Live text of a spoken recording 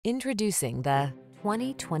Introducing the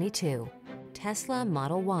 2022 Tesla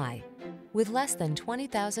Model Y. With less than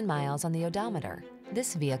 20,000 miles on the odometer,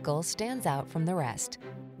 this vehicle stands out from the rest.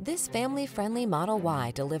 This family-friendly Model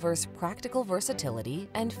Y delivers practical versatility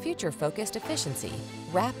and future-focused efficiency,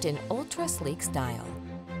 wrapped in ultra-sleek style.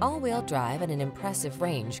 All-wheel drive and an impressive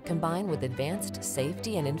range combine with advanced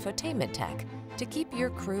safety and infotainment tech to keep your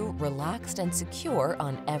crew relaxed and secure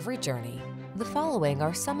on every journey. The following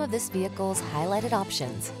are some of this vehicle's highlighted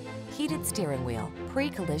options: heated steering wheel,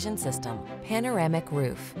 pre-collision system, panoramic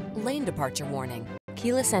roof, lane departure warning,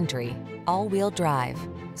 keyless entry, all-wheel drive,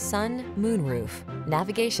 sun, moon roof,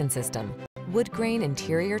 navigation system, wood grain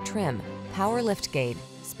interior trim, power liftgate.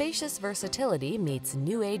 Spacious versatility meets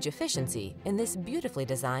new age efficiency in this beautifully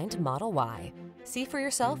designed Model Y. See for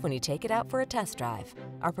yourself when you take it out for a test drive.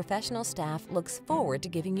 Our professional staff looks forward to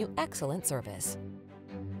giving you excellent service.